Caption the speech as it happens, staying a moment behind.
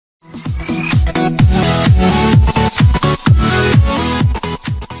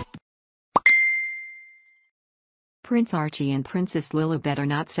Prince Archie and Princess Lilibet are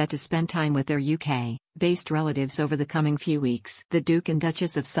not set to spend time with their UK-based relatives over the coming few weeks. The Duke and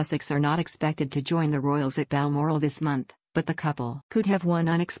Duchess of Sussex are not expected to join the royals at Balmoral this month, but the couple could have one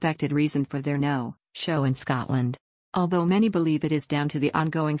unexpected reason for their no-show in Scotland. Although many believe it is down to the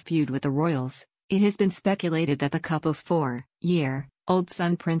ongoing feud with the royals, it has been speculated that the couple's 4-year-old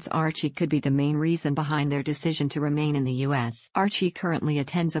son Prince Archie could be the main reason behind their decision to remain in the US. Archie currently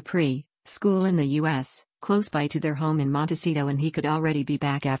attends a pre-school in the US, close by to their home in Montecito, and he could already be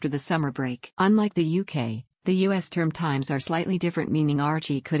back after the summer break. Unlike the UK, the US term times are slightly different, meaning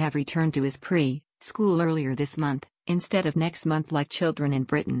Archie could have returned to his pre-school earlier this month, instead of next month like children in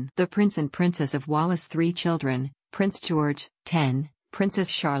Britain. The Prince and Princess of Wales' 3 children, Prince George, 10, Princess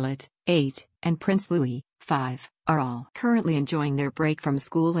Charlotte, 8, and Prince Louis, 5, are all currently enjoying their break from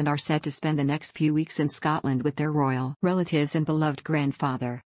school and are set to spend the next few weeks in Scotland with their royal relatives and beloved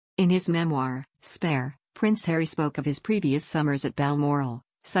grandfather. In his memoir, Spare, Prince Harry spoke of his previous summers at Balmoral,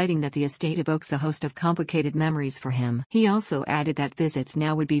 citing that the estate evokes a host of complicated memories for him. He also added that visits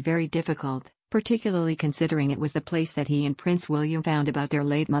now would be very difficult, particularly considering it was the place that he and Prince William found about their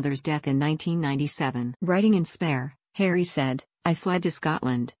late mother's death in 1997. Writing in Spare, Harry said, "I fled to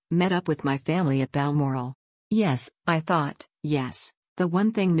Scotland, met up with my family at Balmoral. Yes, I thought, yes, the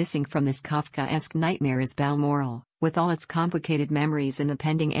one thing missing from this Kafkaesque nightmare is Balmoral, with all its complicated memories and the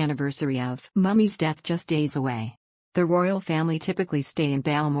pending anniversary of Mummy's death just days away." The royal family typically stay in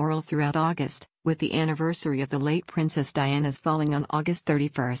Balmoral throughout August, with the anniversary of the late Princess Diana's falling on August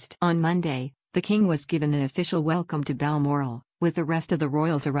 31st. On Monday, the King was given an official welcome to Balmoral, with the rest of the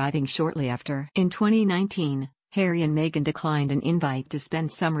royals arriving shortly after. In 2019, Harry and Meghan declined an invite to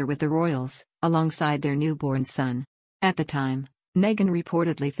spend summer with the royals, alongside their newborn son. At the time, Meghan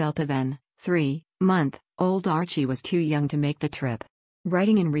reportedly felt a then 3-month-old Archie was too young to make the trip.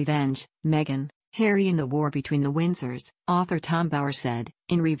 Writing in Revenge, Meghan, Harry and the War Between the Windsors, author Tom Bower said,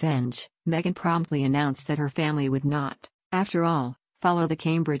 in Revenge, Meghan promptly announced that her family would not, after all, follow the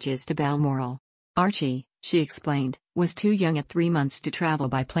Cambridges to Balmoral. Archie, she explained, was too young at 3 months to travel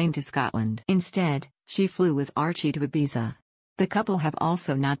by plane to Scotland. Instead, she flew with Archie to Ibiza. The couple have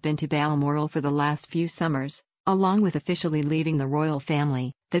also not been to Balmoral for the last few summers. Along with officially leaving the royal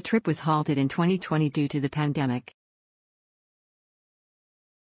family, the trip was halted in 2020 due to the pandemic.